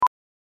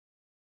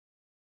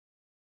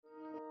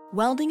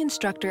Welding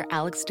instructor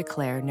Alex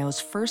DeClaire knows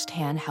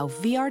firsthand how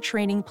VR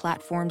training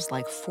platforms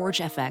like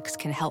ForgeFX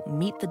can help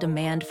meet the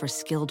demand for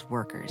skilled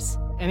workers.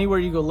 Anywhere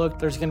you go look,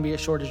 there's going to be a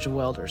shortage of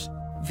welders.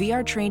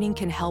 VR training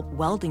can help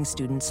welding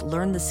students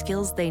learn the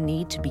skills they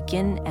need to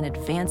begin and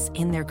advance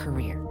in their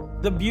career.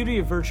 The beauty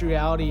of virtual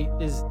reality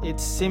is it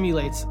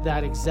simulates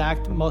that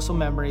exact muscle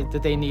memory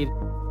that they need.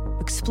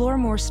 Explore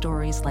more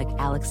stories like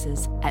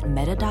Alex's at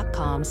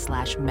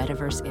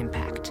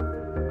meta.com/metaverseimpact.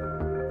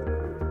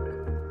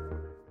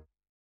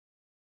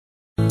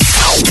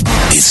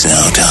 It's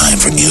now time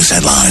for news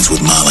headlines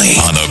with Molly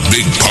on the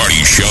Big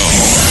Party Show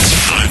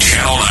on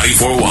Channel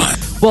 94.1.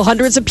 Well,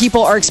 hundreds of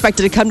people are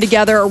expected to come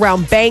together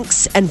around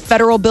banks and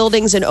federal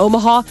buildings in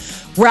Omaha,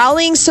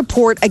 rallying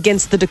support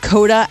against the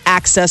Dakota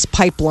Access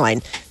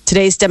Pipeline.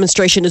 Today's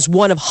demonstration is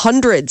one of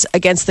hundreds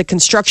against the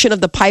construction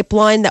of the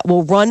pipeline that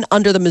will run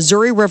under the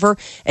Missouri River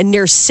and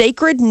near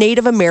sacred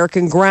Native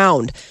American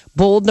ground.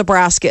 Bold,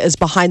 Nebraska is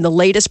behind the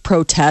latest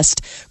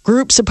protest.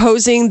 Groups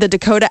opposing the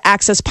Dakota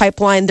Access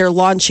Pipeline, they're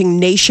launching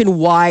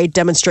nationwide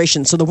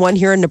demonstrations. So the one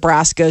here in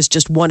Nebraska is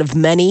just one of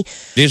many.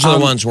 These are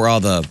the ones where all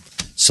the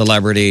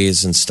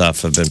celebrities and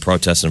stuff have been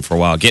protesting for a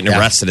while, getting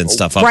arrested and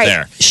stuff up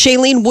there.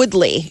 Shailene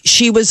Woodley,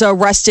 she was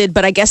arrested,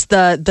 but I guess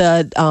the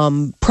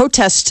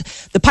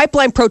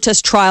pipeline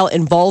protest trial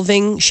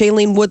involving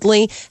Shailene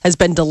Woodley has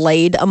been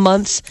delayed a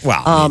month.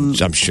 Well,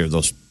 I'm sure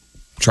those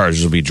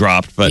charges will be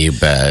dropped, but you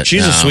bet.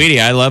 She's a sweetie.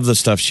 I love the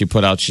stuff she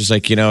put out. She's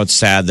like, it's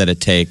sad that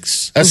it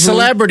takes a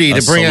celebrity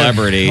to bring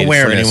awareness for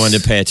awareness. anyone to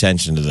pay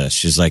attention to this.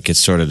 She's like, it's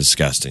sort of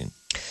disgusting.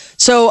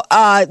 So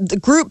the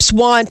groups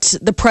want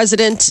the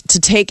president to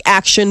take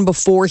action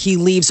before he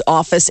leaves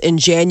office in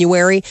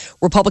January.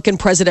 Republican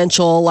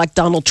presidential-elect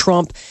Donald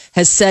Trump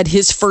has said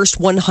his first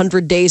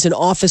 100 days in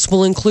office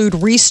will include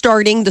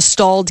restarting the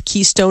stalled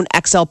Keystone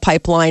XL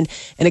pipeline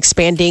and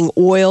expanding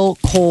oil,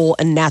 coal,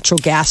 and natural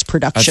gas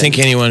production. I think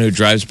anyone who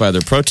drives by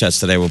their protests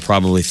today will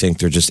probably think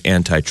they're just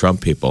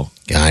anti-Trump people.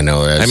 Yeah, I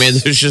know. I mean,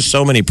 there's just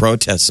so many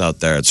protests out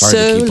there. It's hard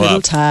so to keep little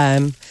up.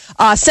 Time.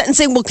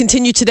 Sentencing will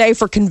continue today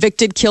for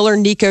convicted killer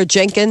Nico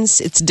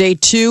Jenkins. It's day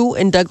 2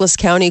 in Douglas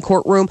County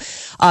courtroom.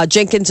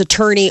 Jenkins'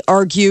 attorney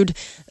argued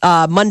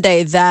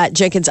Monday that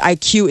Jenkins'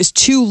 IQ is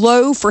too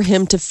low for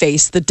him to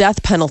face the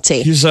death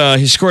penalty.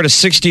 He scored a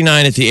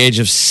 69 at the age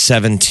of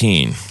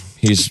 17.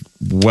 He's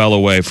well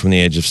away from the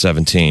age of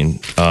 17.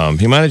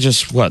 He might have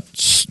just,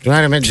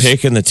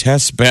 taken the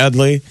test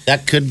badly?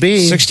 That could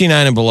be.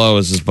 69 and below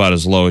is about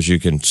as low as you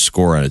can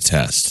score on a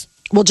test.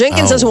 Well,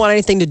 Jenkins doesn't want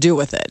anything to do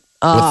with it.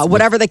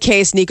 Whatever the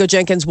case, Nico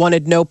Jenkins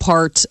wanted no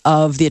part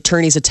of the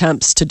attorney's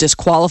attempts to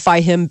disqualify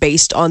him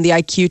based on the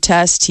IQ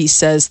test. He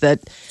says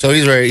that... So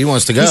he's ready. He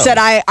wants to go. He said,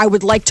 I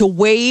would like to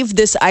waive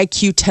this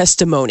IQ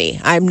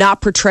testimony. I'm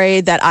not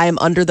portrayed that I am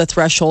under the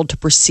threshold to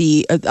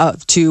proceed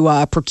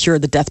to procure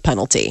the death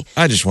penalty.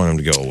 I just want him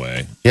to go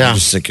away. Yeah. I'm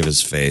just sick of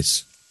his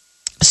face.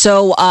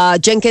 So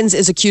Jenkins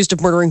is accused of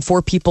murdering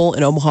 4 people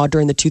in Omaha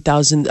during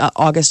the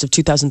August of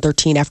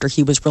 2013 after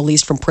he was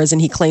released from prison.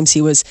 He claims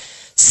he was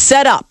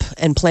set up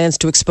and plans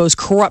to expose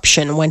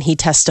corruption when he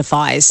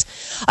testifies.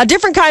 A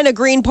different kind of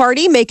Green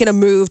Party making a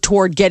move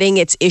toward getting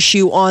its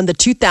issue on the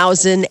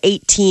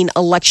 2018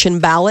 election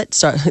ballot.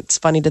 So it's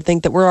funny to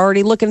think that we're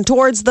already looking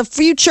towards the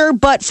future,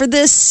 but for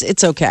this,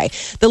 it's okay.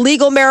 The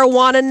Legal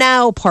Marijuana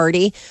Now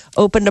Party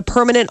opened a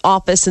permanent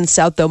office in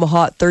South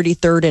Omaha at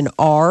 33rd and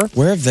R.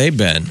 Where have they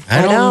been?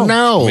 I don't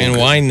know. I mean,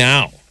 why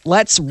now?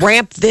 Let's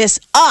ramp this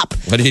up.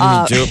 Why didn't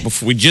you do it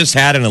before? We just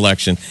had an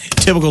election.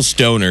 Typical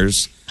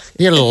stoners.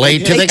 You're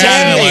late to the Got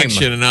an game.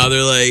 election, and now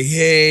they're like,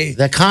 hey.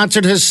 The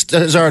concert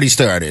has already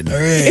started. All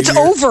right, It's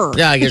over.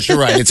 Yeah, I guess you're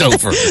right. It's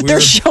over.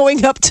 They're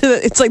showing up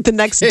it's like the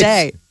next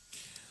day.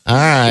 All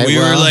right. We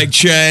were like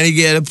trying to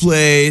get a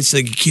place,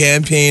 like a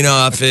campaign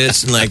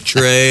office, and like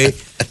Trey.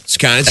 It's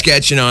kind of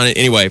sketching on it.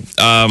 Anyway,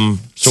 so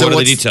what are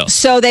the details?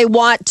 So they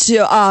want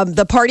to,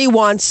 the party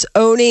wants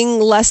owning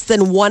less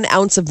than 1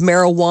 ounce of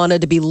marijuana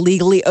to be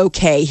legally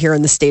okay here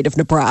in the state of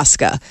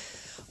Nebraska.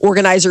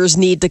 Organizers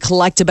need to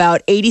collect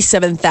about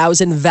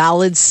 87,000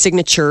 valid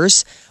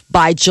signatures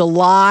by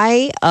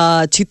July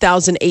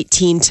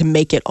 2018 to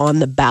make it on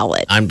the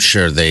ballot. I'm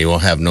sure they will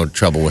have no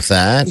trouble with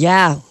that.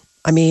 Yeah.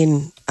 I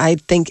mean, I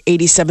think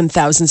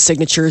 87,000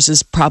 signatures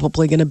is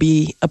probably going to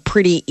be a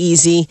pretty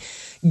easy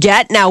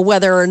get. Now,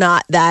 whether or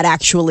not that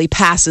actually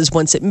passes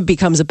once it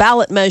becomes a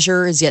ballot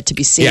measure is yet to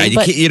be seen. Yeah,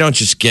 you don't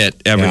just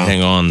get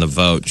everything on the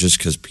vote just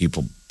because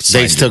people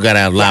They still got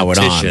to allow it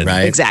on,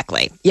 right?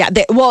 Exactly. Yeah.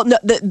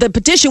 The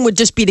petition would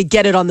just be to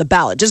get it on the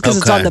ballot. Just because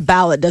it's on the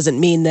ballot doesn't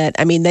mean that.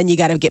 I mean, then you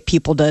got to get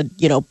people to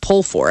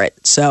pull for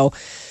it. So.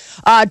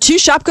 2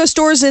 Shopko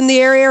stores in the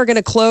area are going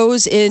to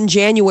close in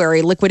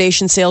January.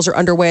 Liquidation sales are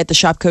underway at the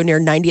Shopko near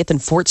 90th and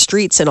 4th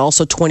Streets and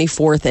also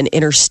 24th and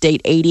Interstate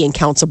 80 in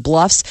Council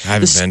Bluffs. I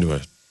haven't been to a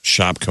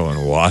Shopko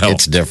in a while.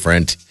 It's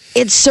different.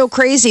 It's so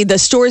crazy. The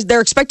stores, they're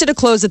expected to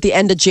close at the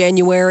end of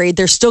January.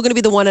 There's still going to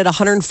be the one at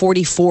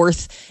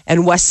 144th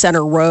and West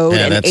Center Road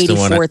and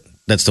 84th.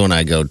 That's the one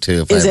I go to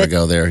if Is I ever it?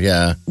 go there.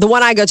 Yeah. The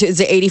one I go to is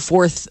the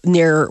 84th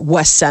near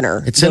West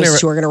Center. It's Those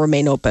two are going to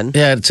remain open.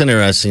 Yeah, it's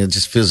interesting. It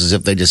just feels as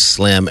if they just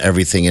slam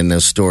everything in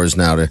those stores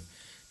now to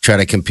try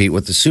to compete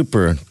with the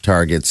super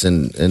Targets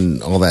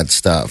and all that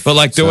stuff. But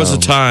like there was a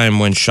time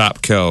when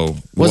Shopko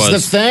was the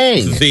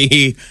thing.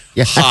 The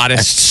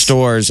hottest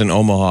stores in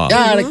Omaha. Yeah,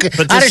 I had a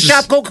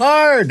Shopko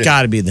card.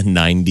 Got to be the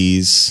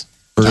 90s,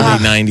 early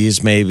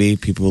 90s maybe.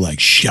 People were like,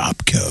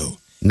 Shopko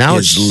Now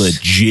is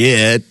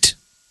legit.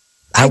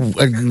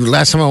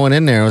 Last time I went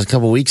in there, it was a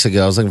couple weeks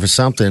ago. I was looking for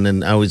something,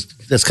 and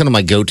that's kind of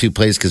my go-to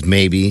place because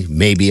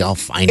maybe I'll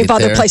find it If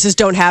other there. places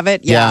don't have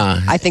it,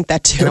 Yeah. I think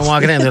that too. And I'm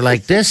walking in, they're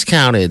like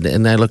discounted,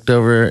 and I looked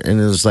over, and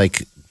it was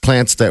like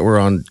plants that were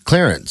on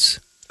clearance,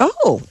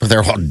 Oh, but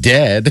they're all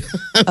dead.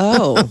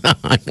 oh.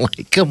 I'm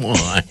like, come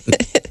on.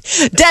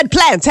 Dead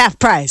plants, half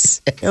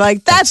price. You're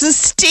like, that's a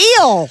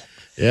steal.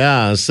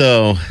 Yeah,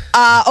 so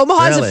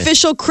Omaha's Really?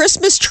 official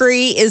Christmas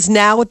tree is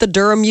now at the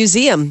Durham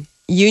Museum.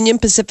 Union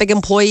Pacific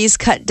employees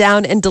cut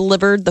down and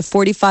delivered the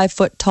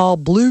 45-foot tall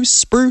blue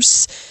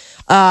spruce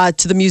to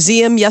the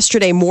museum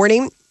yesterday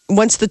morning.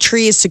 Once the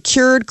tree is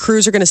secured,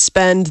 crews are going to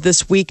spend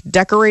this week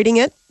decorating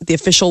it. The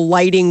official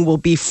lighting will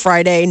be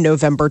Friday,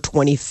 November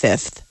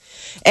 25th.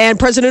 And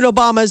President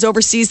Obama is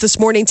overseas this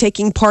morning,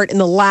 taking part in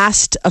the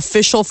last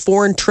official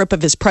foreign trip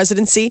of his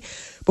presidency.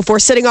 Before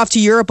setting off to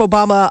Europe,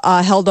 Obama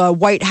held a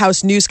White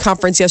House news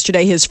conference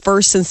yesterday, his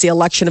first since the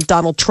election of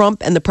Donald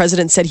Trump. And the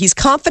president said he's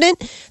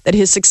confident that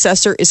his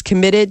successor is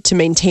committed to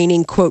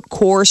maintaining, quote,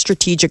 core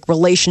strategic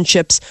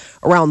relationships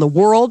around the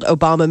world.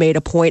 Obama made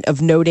a point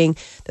of noting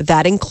that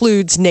that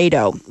includes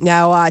NATO.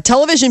 Now,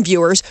 television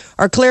viewers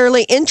are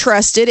clearly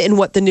interested in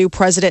what the new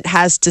president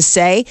has to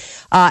say.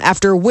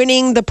 After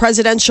winning the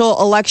presidential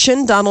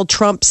election, Donald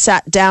Trump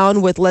sat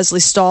down with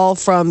Leslie Stahl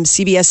from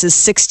CBS's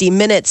 60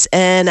 Minutes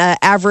and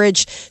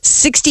averaged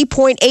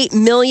 60.8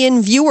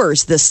 million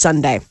viewers this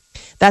Sunday.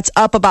 That's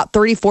up about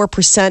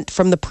 34%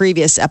 from the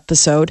previous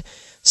episode.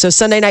 So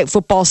Sunday Night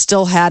Football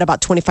still had about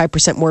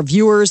 25% more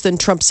viewers than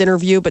Trump's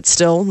interview, but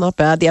still not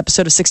bad. The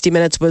episode of 60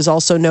 Minutes was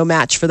also no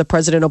match for the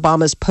President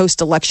Obama's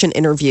post-election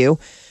interview,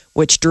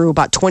 which drew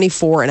about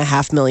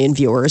 24.5 million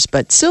viewers.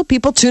 But still,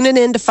 people tuning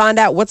in to find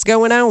out what's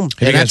going on.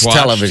 Have you guys that's watched?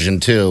 television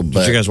too.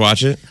 But Did you guys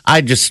watch it?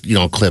 I just,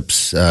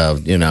 clips,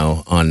 on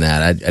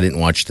that. I didn't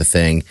watch the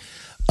thing.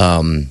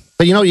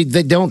 But,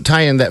 they don't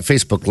tie in that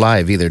Facebook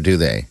Live either, do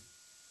they?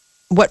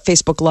 What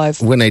Facebook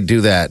Live? When they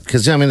do that.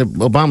 Because,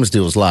 Obama's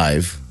deal is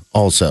live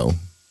also.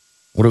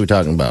 What are we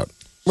talking about?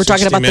 We're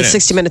talking 60 about minutes. the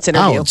 60 Minutes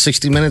interview. Oh,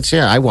 60 Minutes?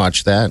 Yeah, I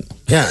watched that.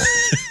 Yeah.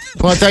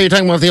 Well, I thought you were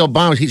talking about the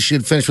Obama. He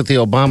should finish with the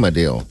Obama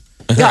deal.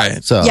 All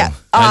right. So, Yeah.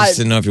 I just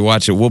didn't know if you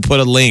watch it. We'll put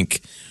a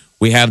link.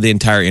 We have the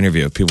entire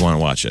interview if people want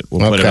to watch it.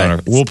 We'll put it Okay. on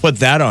we'll put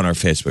that on our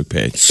Facebook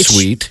page.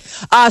 Sweet.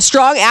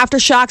 Strong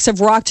aftershocks have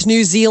rocked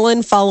New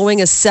Zealand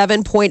following a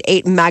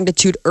 7.8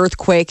 magnitude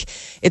earthquake.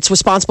 It's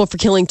responsible for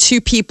killing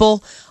 2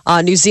 people.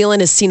 New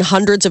Zealand has seen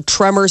hundreds of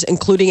tremors,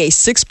 including a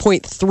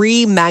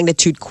 6.3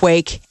 magnitude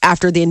quake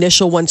after the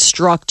initial one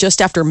struck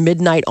just after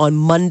midnight on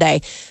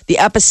Monday. The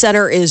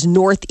epicenter is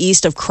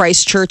northeast of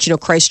Christchurch.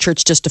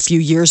 Christchurch just a few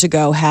years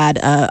ago had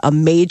a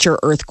major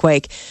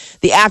earthquake.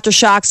 The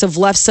aftershocks have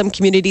left some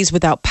communities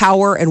without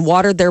power and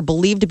water. They're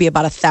believed to be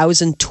about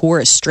 1,000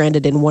 tourists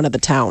stranded in one of the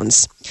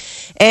towns.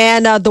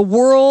 And the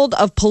world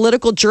of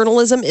political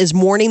journalism is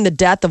mourning the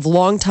death of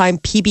longtime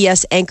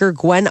PBS anchor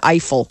Gwen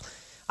Ifill.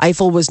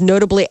 Ifill was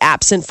notably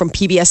absent from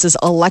PBS's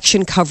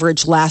election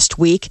coverage last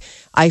week.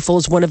 Ifill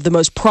is one of the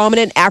most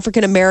prominent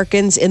African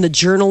Americans in the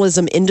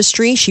journalism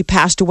industry. She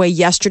passed away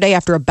yesterday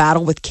after a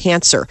battle with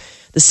cancer.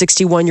 The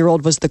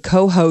 61-year-old was the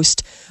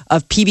co-host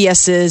of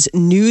PBS's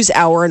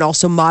NewsHour and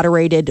also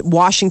moderated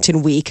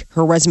Washington Week.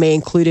 Her resume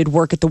included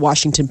work at the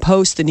Washington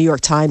Post, the New York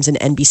Times, and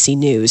NBC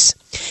News.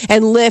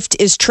 And Lyft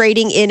is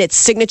trading in its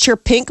signature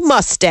pink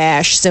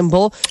mustache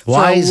symbol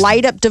for a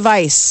light-up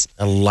device.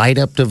 A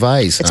light-up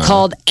device. It's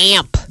called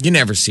AMP. You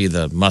never see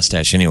the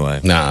mustache anyway.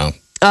 No.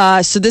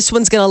 So this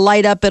one's going to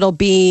light up. It'll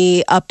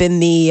be up in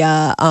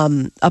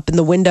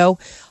the window.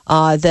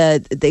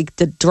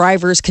 The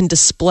drivers can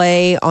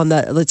display on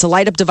the. It's a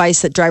light up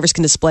device that drivers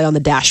can display on the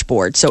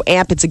dashboard. So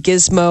AMP, it's a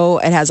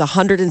gizmo. It has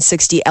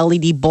 160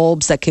 LED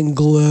bulbs that can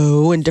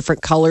glow in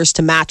different colors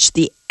to match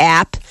the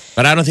app.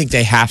 But I don't think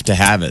they have to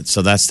have it.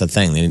 So that's the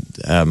thing.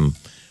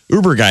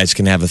 Uber guys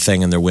can have a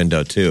thing in their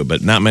window too,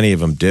 but not many of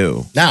them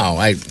do.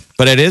 No,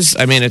 But it is.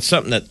 I mean, it's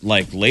something that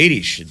like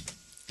ladies should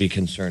be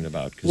concerned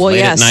about. 'Cause Well, late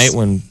yes. at night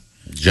when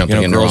jumping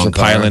in the girls wrong are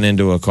piling car.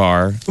 into a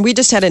car. We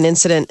just had an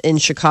incident in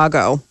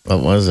Chicago.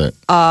 What was it?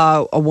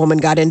 A woman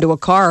got into a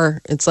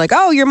car. It's like,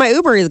 oh, you're my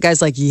Uber. The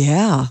guy's like,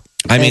 yeah.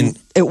 I mean, And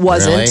it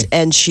wasn't, Really?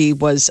 and she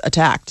was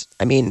attacked.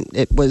 I mean,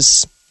 it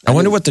was. I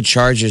wonder what the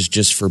charge is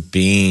just for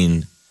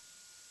being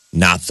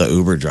not the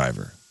Uber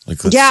driver.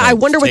 Like, let's Yeah, say, I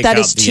wonder what take that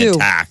out is, the too.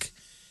 Attack,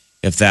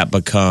 if that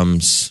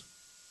becomes,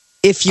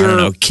 If I you're don't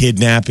know,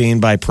 kidnapping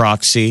by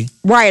proxy.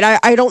 right,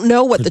 I don't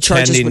know what the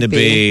charges Pretending would to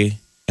be.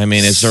 I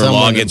mean, is there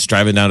Someone- logins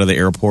driving down to the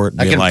airport?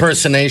 Like being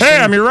impersonation? Hey,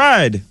 I'm your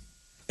ride.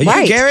 Are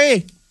Right. you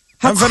Gary?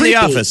 How I'm from creepy. the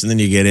office. And then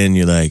you get in,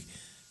 you're like,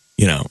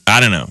 I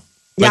don't know.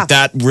 But Yeah.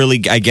 that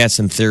really, I guess,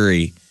 in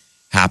theory,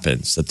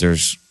 happens that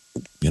there's,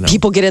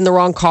 People get in the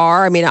wrong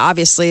car. I mean,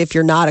 obviously, if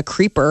you're not a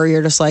creeper,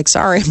 you're just like,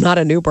 sorry, I'm not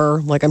an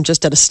Uber. Like, I'm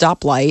just at a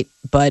stoplight.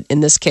 But in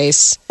this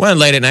case, well,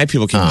 late at night,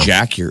 people can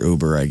jack your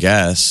Uber, I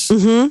guess.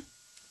 Mm-hmm.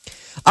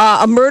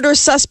 A murder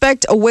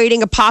suspect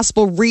awaiting a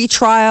possible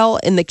retrial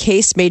in the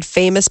case made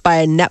famous by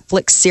a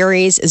Netflix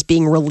series is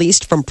being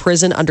released from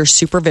prison under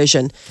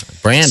supervision.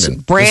 Brandon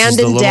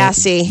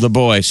Dassey. The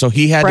boy. So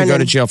he had to go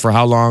to jail for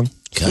how long?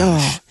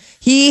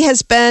 He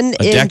has been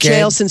in decade?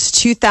 jail since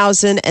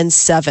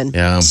 2007.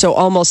 Yeah. So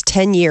almost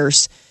 10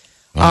 years.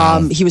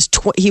 He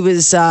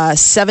was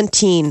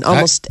 17,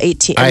 almost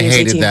 18. I he was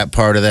hated 18. that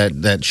part of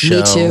that show.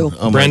 Me too.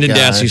 Oh, my Brendan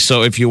gosh. Dassey.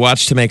 So if you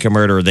watch To Make a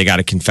Murderer, they got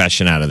a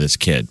confession out of this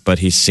kid, but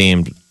he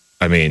seemed.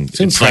 I mean, it's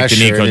like the pressured.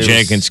 Nico It was-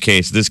 Jenkins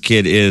case. This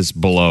kid is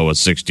below a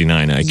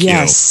 69 IQ.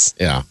 Yes.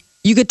 Yeah.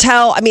 You could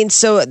tell. I mean,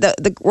 so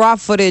the raw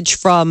footage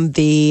from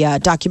the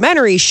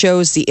documentary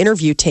shows the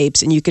interview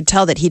tapes, and you could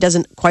tell that he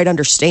doesn't quite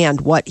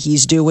understand what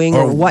he's doing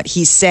or what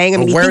he's saying. I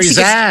mean, where he thinks he's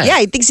he gets, at. Yeah,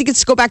 he thinks he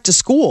gets to go back to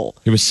school.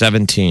 He was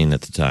 17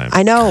 at the time.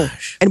 I know.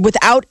 And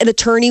without an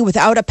attorney,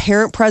 without a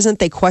parent present,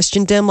 they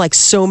questioned him like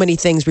so many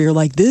things where you're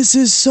like, this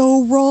is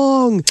so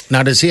wrong.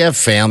 Now, does he have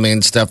family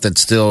and stuff that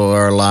still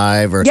are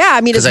alive? Or Yeah,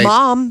 I mean, his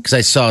mom. Because I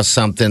saw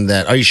something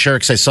that. Are you sure?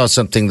 Because I saw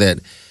something that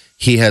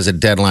he has a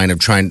deadline of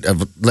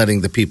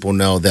letting the people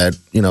know that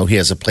he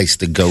has a place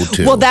to go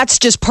to. Well, that's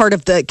just part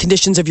of the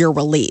conditions of your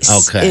release.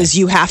 Okay. Is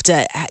you have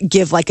to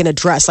give like an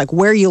address, like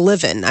where you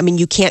live in. I mean,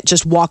 you can't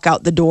just walk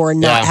out the door and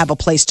not have a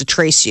place to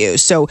trace you.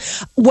 So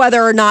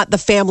whether or not the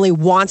family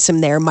wants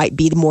him there might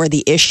be more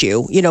the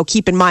issue.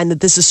 Keep in mind that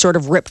this has sort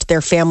of ripped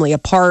their family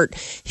apart.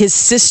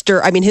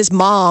 His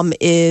mom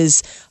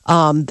is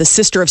the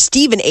sister of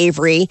Stephen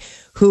Avery,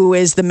 who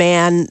is the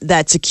man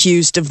that's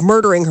accused of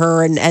murdering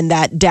her and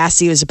that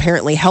Dassey is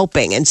apparently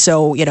helping. And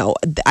so,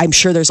 I'm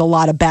sure there's a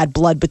lot of bad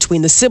blood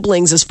between the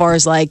siblings as far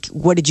as like,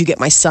 what did you get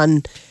my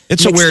son?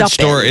 It's a weird up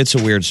story. in? It's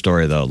a weird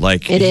story, though.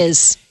 Like It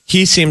is.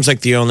 He seems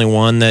like the only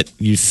one that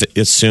you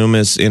assume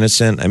is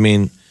innocent. I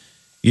mean,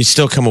 you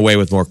still come away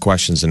with more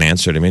questions than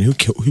answered. I mean, who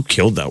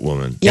killed that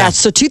woman? Yeah.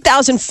 So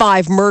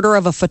 2005, murder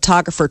of a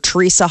photographer,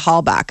 Teresa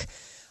Hallback.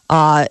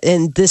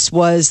 And this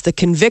was the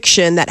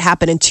conviction that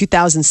happened in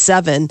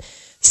 2007,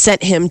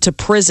 sent him to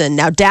prison.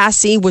 Now,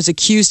 Dassey was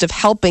accused of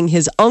helping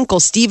his uncle,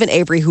 Stephen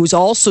Avery, who's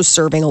also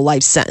serving a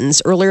life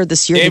sentence. Earlier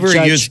this year, Avery the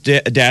judge used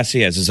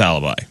Dassey as his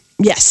alibi.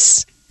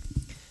 Yes.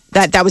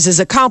 That was his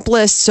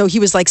accomplice. So he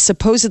was like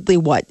supposedly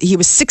he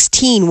was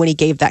 16 when he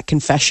gave that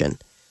confession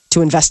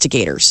to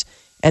investigators.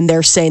 And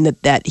they're saying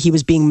that he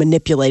was being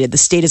manipulated. The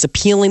state is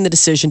appealing the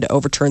decision to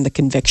overturn the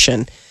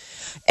conviction.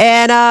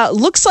 And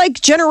looks like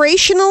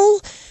generational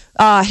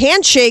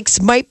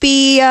handshakes might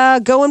be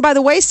going by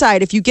the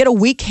wayside. If you get a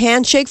weak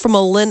handshake from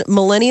a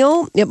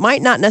millennial, it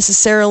might not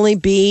necessarily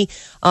be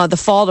the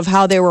fault of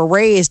how they were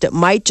raised. It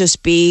might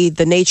just be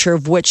the nature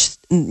of which,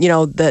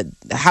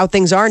 how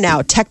things are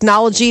now.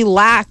 Technology,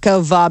 lack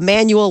of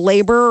manual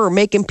labor, or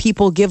making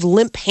people give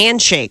limp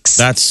handshakes.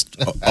 That's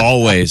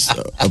always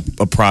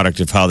a product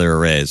of how they were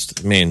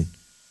raised. I mean,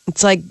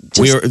 It's like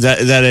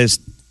that is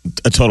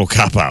a total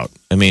cop out.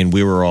 I mean,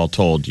 we were all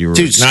told you were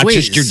not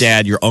just your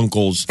dad, your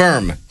uncles.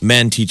 Firm.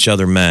 Men teach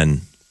other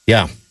men.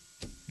 Yeah.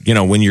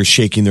 When you're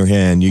shaking their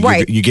hand, you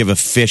Right. give a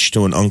fish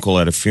to an uncle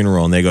at a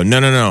funeral, and they go,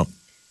 no,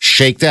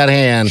 Shake that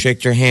hand.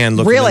 shake their hand,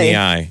 look Really? them in the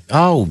eye.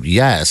 Oh,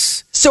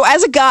 yes. So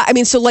as a guy, I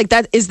mean, so like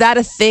that, is that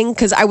a thing?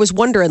 Because I was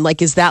wondering,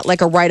 like, is that like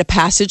a rite of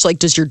passage? Like,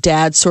 does your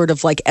dad sort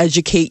of like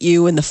educate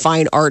you in the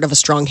fine art of a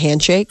strong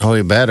handshake? Oh,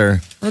 you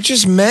better. Or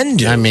just men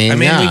do. I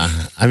mean,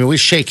 yeah. We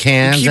shake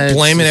hands. We keep It's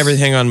blaming just-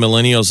 everything on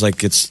millennials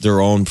like it's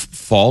their own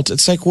fault.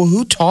 It's like, well,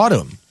 who taught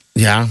them?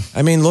 Yeah.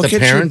 I mean, look The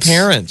at parents. your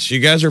parents. You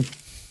guys are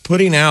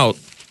putting out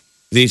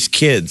these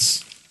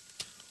kids.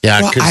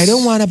 Yeah. Well, 'cause I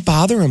don't want to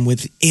bother them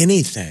with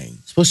anything.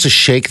 supposed to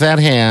shake that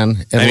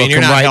hand and I mean, look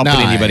you're them not right in the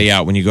helping eye. anybody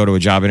out when you go to a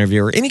job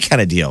interview or any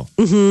kind of deal.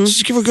 Mm-hmm.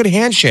 Just give a good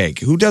handshake.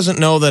 Who doesn't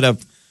know that a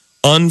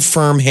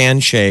unfirm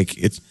handshake?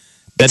 It's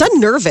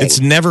unnerving. It's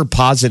never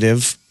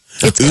positive.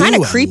 It's kind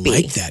of Ooh, creepy. I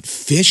like that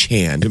fish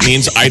hand. It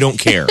means I don't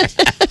care.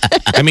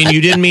 I mean, you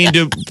didn't mean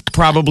to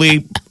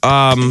probably,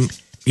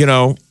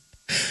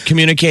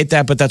 communicate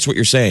that, but that's what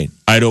you're saying.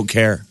 I don't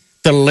care.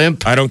 The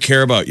limp I don't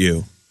care about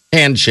you.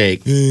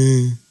 handshake.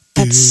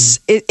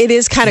 It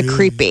is kind of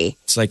creepy.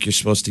 It's like you're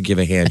supposed to give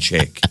a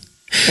handshake.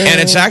 And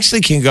it's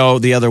actually can go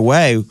the other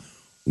way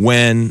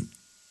when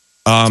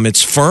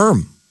it's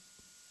firm.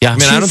 Yeah. I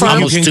mean,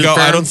 Almost too firm.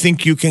 I don't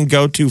think you can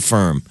go too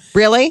firm.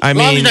 Really? I As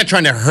long as mean, you're not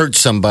trying to hurt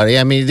somebody.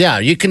 I mean, yeah,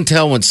 you can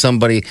tell when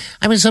somebody.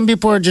 I mean, some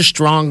people are just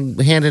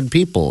strong-handed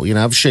people.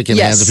 I've shaken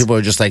hands with people who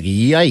are just like,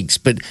 yikes.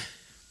 But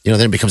then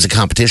it becomes a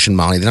competition,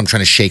 Molly. Then I'm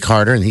trying to shake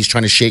harder, and he's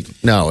trying to shake.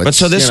 No, but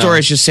so this story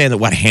is just saying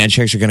that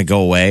handshakes are going to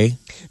go away.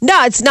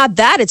 No, it's not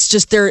that. It's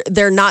just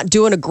they're not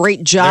doing a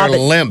great job. They're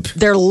limp.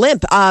 They're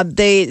limp.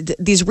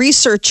 These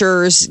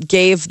researchers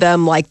gave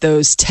them like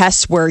those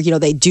tests where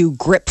they do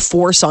grip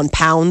force on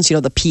pounds,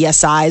 the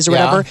PSIs or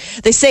whatever.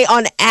 They say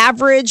on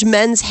average,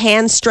 men's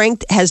hand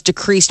strength has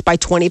decreased by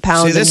 20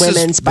 pounds and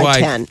women's by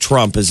 10.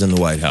 Trump is in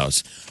the White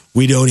House.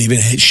 We don't even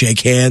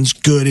shake hands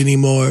good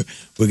anymore.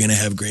 We're going to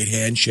have great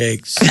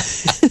handshakes.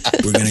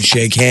 We're going to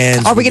shake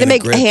hands. Are we going to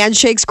make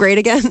handshakes great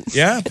again?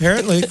 Yeah,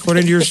 apparently,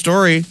 according to your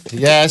story.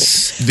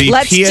 Yes. The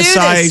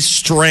PSI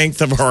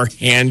strength of our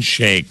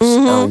handshakes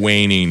are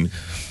waning.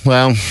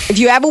 Well, if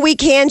you have a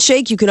weak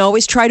handshake, you can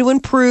always try to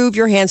improve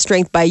your hand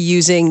strength by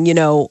using,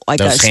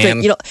 like a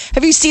string.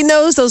 Have you seen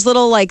those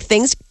little like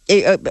things?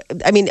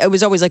 It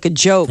was always like a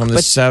joke from the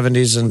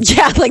 70s and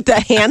like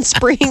the hand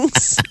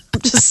springs. I'm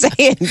just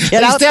saying,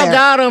 get out there. Still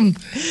got them.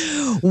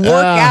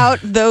 Work out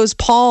those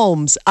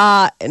palms.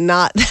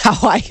 Not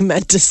how I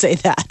meant to say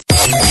that.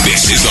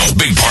 This is the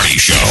Big Party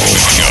Show.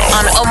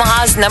 On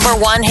Omaha's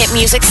 #1 hit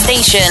music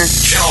station.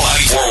 Channel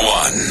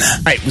 94.1.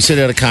 All right, we said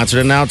at a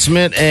concert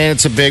announcement, and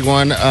it's a big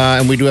one.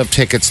 And we do have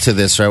tickets to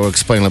this, right? We'll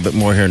explain a little bit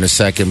more here in a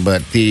second.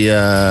 But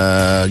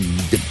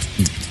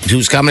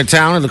who's coming to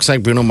town? It looks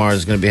like Bruno Mars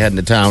is going to be heading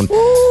to town.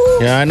 Ooh.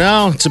 Yeah, I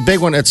know. It's a big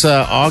one. It's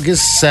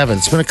August 7th.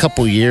 It's been a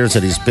couple years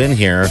that he's been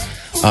here.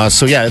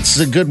 So, yeah, it's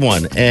a good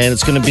one. And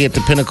it's going to be at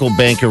the Pinnacle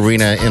Bank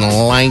Arena in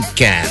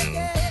Lincoln.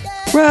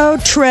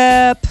 Road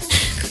trip.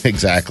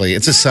 Exactly.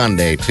 It's a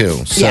Sunday,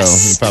 too. So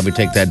yes. you can probably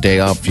take that day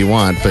off if you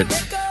want. But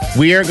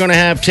we are going to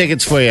have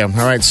tickets for you. All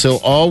right. So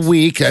all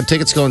week,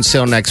 tickets go on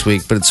sale next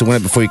week, but it's a win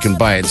it before you can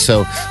buy it.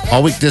 So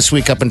all week this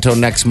week up until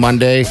next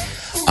Monday,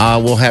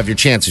 we'll have your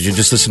chances. You're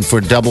just listening for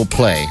a double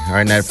play. All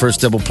right. And that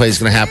first double play is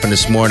going to happen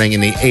this morning in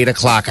the 8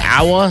 o'clock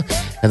hour.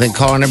 And then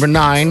caller number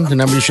 9, the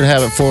number you should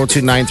have at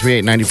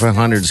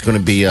 402-938-9400 is going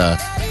to be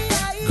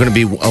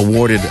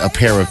awarded a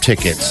pair of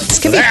tickets. It's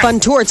going to be a fun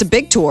tour. It's a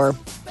big tour.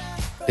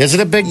 Is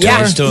it a big tour? Yeah,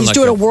 he's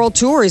doing a world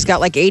tour. He's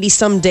got like 80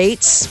 some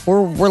dates.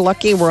 We're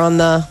lucky. We're on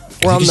the.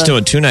 He's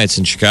doing 2 nights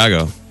in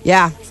Chicago.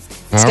 Yeah.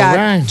 He's All got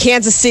right.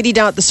 Kansas City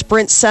down at the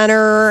Sprint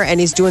Center, and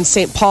he's doing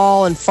St.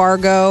 Paul and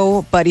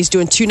Fargo, but he's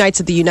doing 2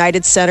 nights at the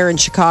United Center in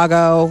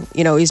Chicago.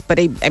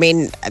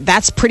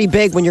 That's pretty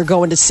big when you're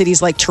going to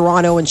cities like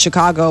Toronto and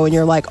Chicago, and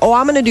you're like, oh,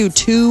 I'm going to do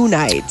 2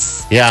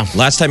 nights. Yeah.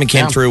 Last time he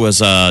came through was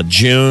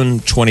June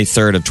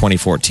 23rd of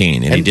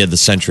 2014, and he did the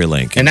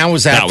CenturyLink. And that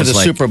was after the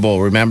Super Bowl,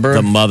 remember?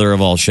 The mother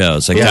of all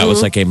shows. That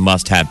was like a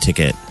must-have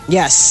ticket.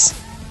 Yes.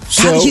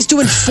 So, God, he's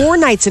doing 4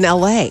 nights in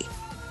L.A.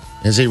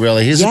 Is he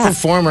really? He's a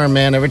performer,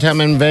 man. Every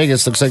time I'm in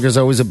Vegas, looks like there's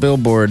always a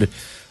billboard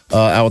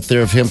out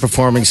there of him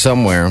performing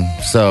somewhere.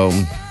 So,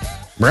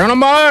 Bruno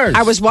Mars.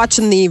 I was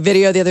watching the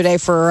video the other day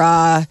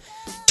for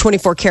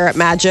 24 Karat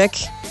Magic.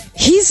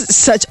 He's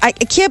such, I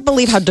can't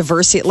believe how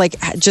diverse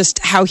just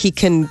how he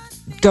can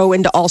go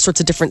into all sorts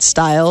of different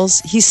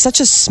styles. He's such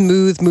a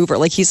smooth mover.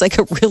 He's like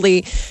a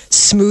really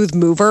smooth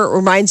mover. It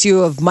reminds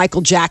you of Michael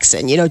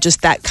Jackson,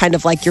 just that kind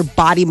of your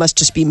body must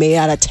just be made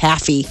out of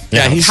taffy.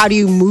 Yeah, how do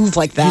you move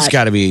like that? He's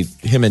got to be,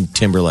 him and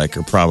Timberlake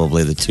are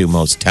probably the 2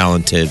 most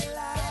talented,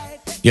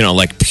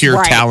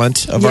 pure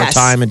talent of our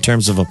time in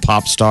terms of a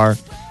pop star.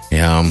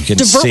 Yeah. Can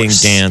sing,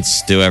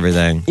 dance, do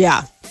everything.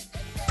 Yeah.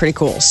 Pretty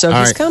cool. So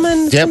he's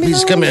coming. Yep,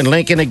 he's coming in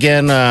Lincoln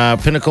again,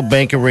 Pinnacle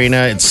Bank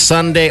Arena. It's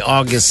Sunday,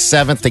 August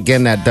 7th.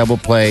 Again, that double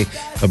play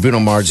of Bruno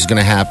Mars is going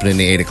to happen in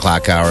the 8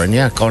 o'clock hour. And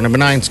caller number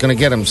 9 is going to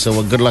get him.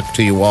 So good luck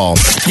to you all.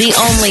 The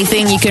only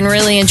thing you can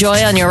really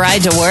enjoy on your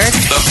ride to work?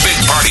 The Big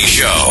Party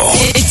Show.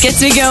 It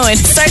gets me going.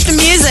 Start the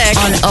music.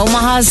 On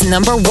Omaha's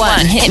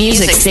 #1 hit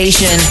music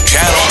station.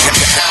 Channel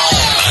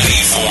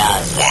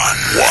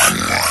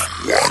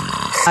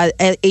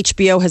 94.1.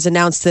 HBO has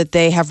announced that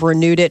they have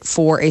renewed it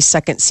for a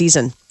second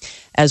season,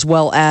 as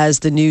well as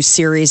the new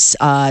series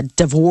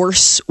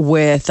Divorce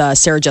with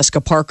Sarah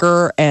Jessica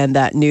Parker and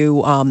that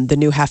the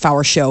new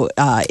half-hour show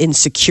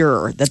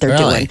Insecure that they're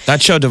doing.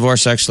 That show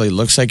Divorce actually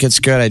looks like it's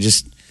good. I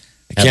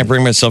can't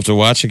bring myself to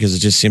watch it because it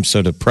just seems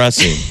so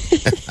depressing.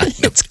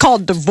 It's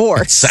called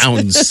Divorce.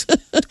 Sounds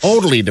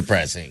totally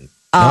depressing.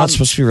 No, it's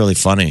supposed to be really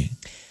funny.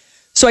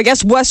 So I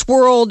guess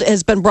Westworld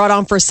has been brought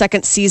on for a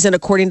second season.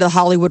 According to The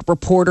Hollywood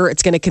Reporter,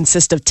 it's going to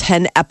consist of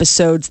 10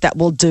 episodes that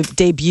will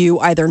debut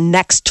either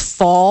next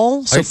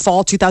fall,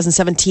 fall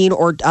 2017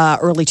 or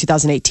early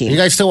 2018. You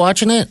guys still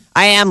watching it?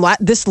 I am.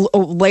 This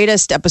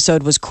latest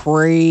episode was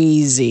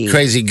crazy.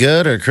 Crazy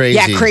good or crazy?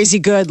 Yeah, crazy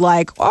good.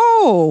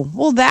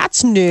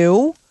 That's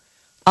new.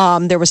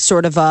 There was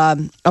sort of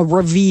a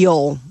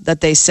reveal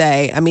that they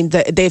say. I mean,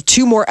 they have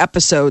 2 more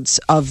episodes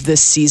of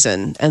this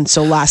season. And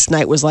so last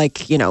night was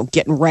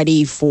getting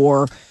ready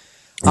for...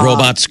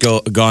 robots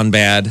gone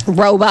bad.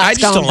 Robots I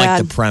just don't bad.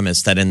 like the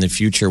premise that in the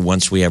future,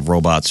 once we have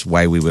robots,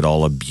 why we would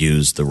all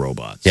abuse the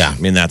robots. Yeah.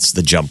 I mean, that's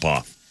the jump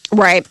off.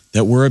 Right.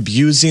 that we're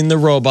abusing the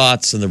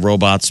robots, and the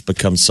robots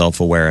become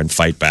self-aware and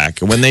fight back.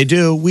 And when they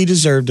do, we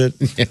deserved it.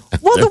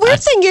 Well, the weird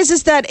thing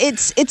is that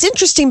it's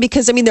interesting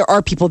because, I mean, there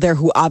are people there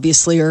who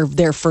obviously are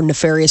there for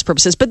nefarious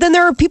purposes. But then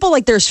there are people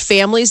there's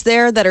families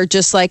there that are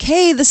just like,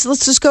 hey, let's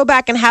just go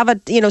back and have a,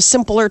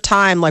 simpler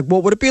time. Like,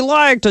 what would it be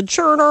like to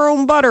churn our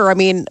own butter? I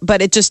mean,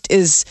 but it just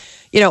is,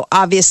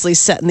 obviously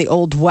set in the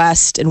Old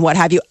West and what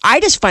have you. I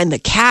just find the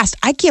cast,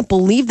 I can't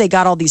believe they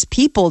got all these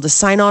people to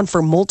sign on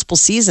for multiple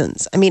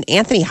seasons. I mean,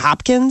 Anthony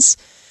Hopkins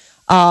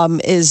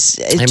is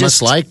they just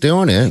must like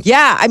doing it.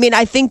 Yeah, I mean,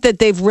 I think that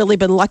they've really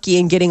been lucky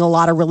in getting a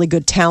lot of really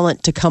good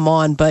talent to come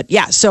on. But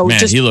yeah, so Man,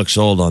 he looks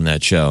old on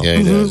that show. Yeah,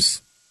 he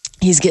does.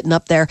 He's getting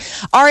up there.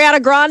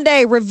 Ariana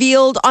Grande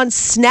revealed on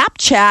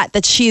Snapchat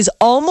that she's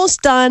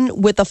almost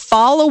done with a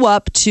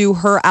follow-up to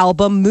her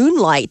album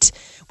Moonlight,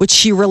 which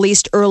she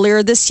released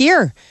earlier this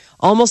year.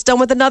 Almost done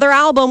with another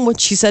album, which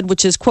she said,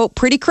 which is, quote,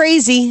 pretty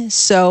crazy.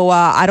 So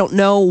I don't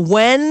know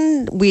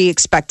when we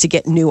expect to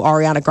get new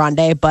Ariana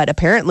Grande, but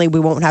apparently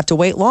we won't have to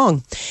wait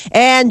long.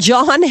 And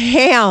Jon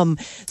Hamm,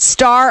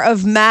 star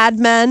of Mad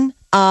Men,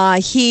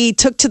 he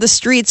took to the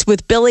streets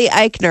with Billy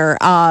Eichner,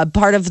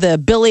 part of the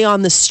Billy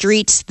on the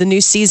Street, the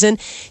new season.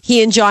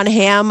 He and Jon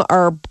Hamm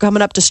are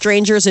coming up to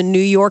strangers in New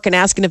York and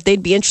asking if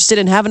they'd be interested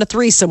in having a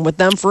threesome with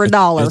them for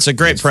 $1. It's a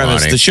great It's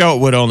premise. funny. The show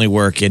would only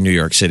work in New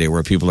York City,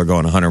 where people are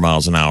going 100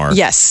 miles an hour.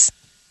 Yes.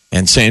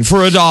 And saying, for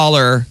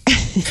 $1.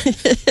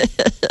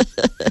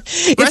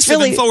 It's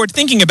really and forward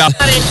thinking about.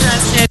 Not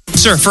interested.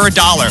 Sir, for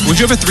 $1, would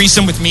you have a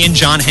threesome with me and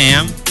Jon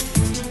Hamm?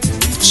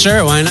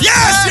 Sure, why not?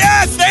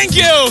 Yes, thank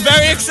you.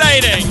 Very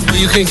exciting.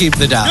 You can keep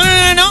the doubt.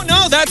 No.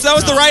 That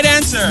was the right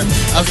answer.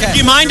 Okay. Do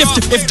you mind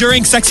if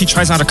during sex he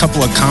tries out a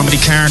couple of comedy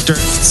characters?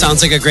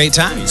 Sounds like a great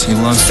time. He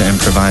loves to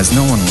improvise.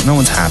 No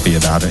one's happy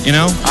about it,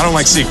 I don't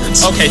like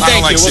secrets. Okay,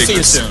 thank you. We'll see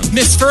you soon.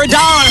 Miss, for $1.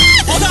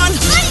 Hold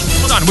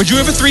on. Would you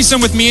have a threesome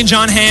with me and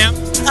Jon Hamm?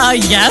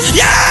 Yes.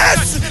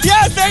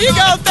 Yes, there you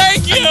go.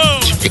 Thank you.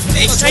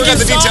 Thank you so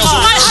much.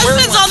 My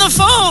husband's on the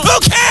phone. Who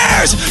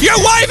cares? Your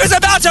wife is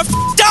about to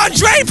Don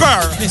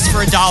Draper. Miss,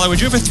 for $1,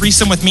 would you have a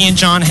threesome with me and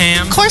Jon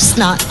Hamm? Of course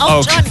not.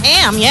 Oh, Jon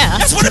Hamm, yeah.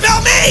 Yes, what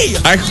about me?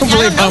 I can't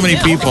believe how many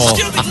people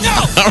No.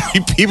 how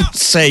many people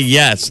say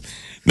yes.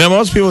 Now,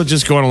 most people are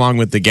just going along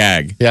with the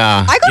gag.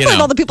 Yeah. I couldn't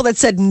find all the people that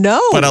said no.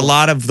 But a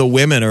lot of the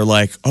women are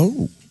like,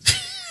 oh,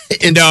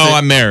 no,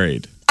 I'm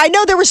married. I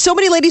know there were so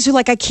many ladies who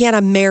I can't,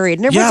 I'm married.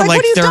 And everyone's like,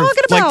 what are you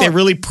talking about? Like they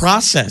really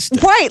processed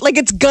it. Right, like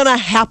it's gonna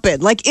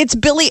happen. Like it's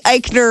Billy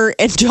Eichner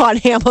and Jon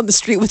Hamm on the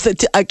street with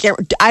a camera.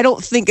 I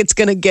don't think it's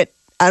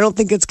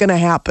gonna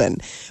happen.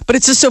 But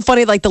it's just so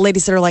funny, like the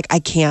ladies that are like, I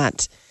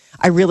can't.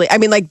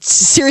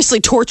 Seriously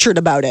tortured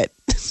about it.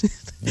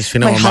 If you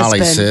know My where Molly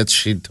husband. sits,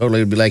 she'd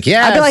totally be like,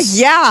 yes. I'd be like,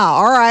 yeah,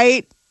 all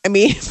right. I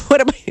mean,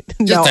 what am I?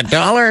 No, Just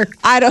 $1?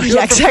 I don't. Do Yeah, it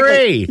for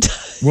exactly. free.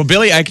 Well,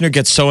 Billy Eichner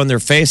gets so in their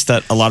face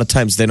that a lot of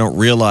times they don't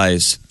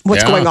realize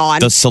What's going on?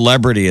 the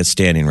celebrity is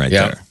standing right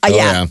Yeah. there.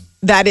 Yeah,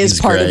 that is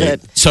He's part of great.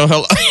 it. So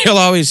he'll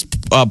always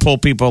pull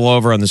people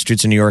over on the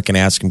streets of New York and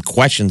ask them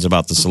questions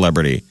about the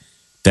celebrity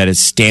that is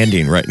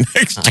standing right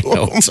next to I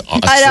know, him. it's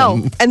awesome. I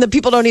know, and the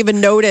people don't even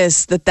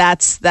notice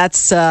that's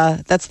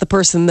the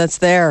person that's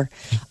there.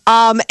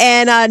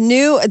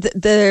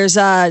 There's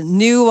a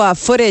new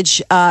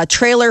footage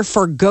trailer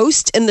for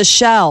Ghost in the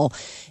Shell.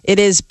 It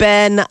has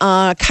been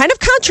kind of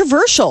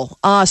controversial.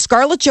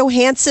 Scarlett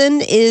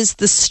Johansson is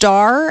the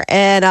star,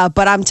 and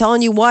but I'm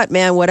telling you what,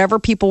 man, whatever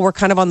people were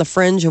kind of on the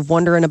fringe of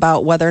wondering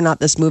about whether or not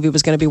this movie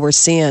was going to be worth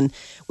seeing,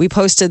 we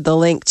posted the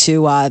link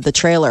to the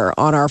trailer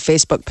on our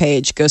Facebook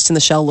page. Ghost in the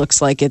Shell looks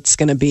like it's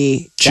going to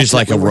be. She's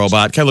like a definitely worth-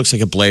 robot. Kind of looks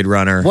like a Blade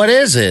Runner. What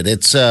is it?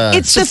 It's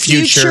the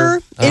future.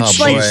 It's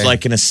Oh, like, boy. She's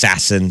like an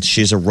assassin.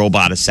 She's a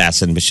robot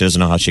assassin, but she doesn't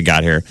know how she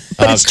got here.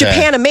 but it's Okay.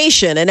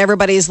 Japanimation, and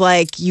everybody's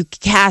like, you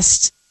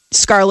cast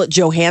Scarlett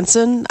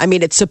Johansson. I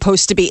mean, it's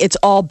supposed to be. It's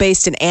all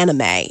based in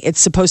anime. It's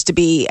supposed to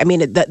be. I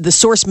mean, the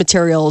source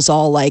material is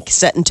all like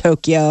set in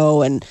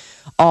Tokyo and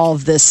all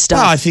of this stuff.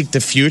 Well, I think the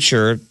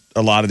future,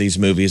 a lot of these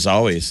movies,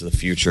 always the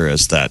future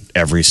is that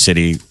every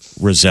city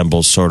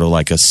resembles sort of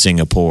like a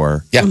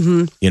Singapore. Yeah.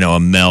 A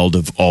meld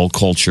of all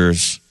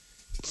cultures.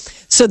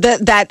 So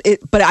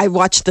but I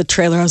watched the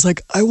trailer. I was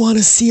like, I want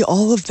to see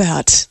all of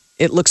that.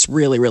 It looks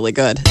really, really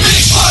good.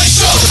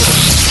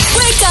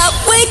 Wake up,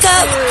 wake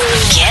up.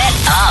 Get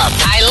up.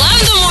 I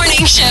love the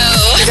morning show.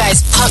 You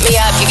guys pump me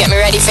up. You get me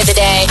ready for the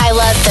day. I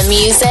love the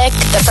music,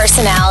 the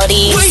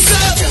personality. Wake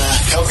up! Gonna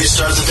help you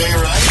start the day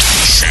right.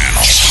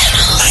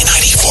 Channel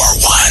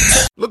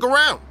 94.1. Look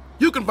around.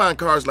 You can find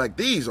cars like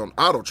these on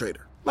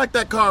AutoTrader. Like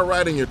that car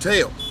riding your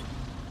tail.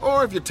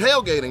 Or if you're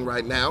tailgating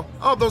right now,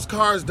 all those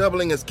cars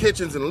doubling as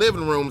kitchens and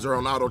living rooms are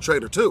on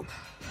AutoTrader too.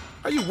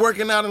 Are you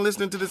working out and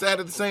listening to this ad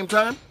at the same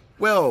time?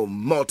 Well,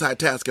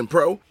 multitasking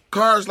pro,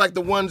 cars like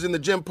the ones in the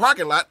gym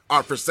parking lot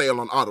are for sale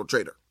on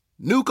AutoTrader.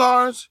 New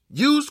cars,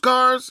 used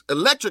cars,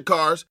 electric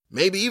cars,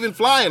 maybe even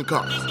flying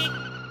cars.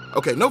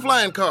 Okay, no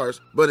flying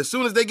cars, but as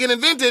soon as they get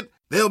invented,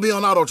 they'll be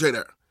on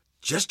AutoTrader.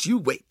 Just you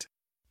wait.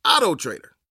 AutoTrader.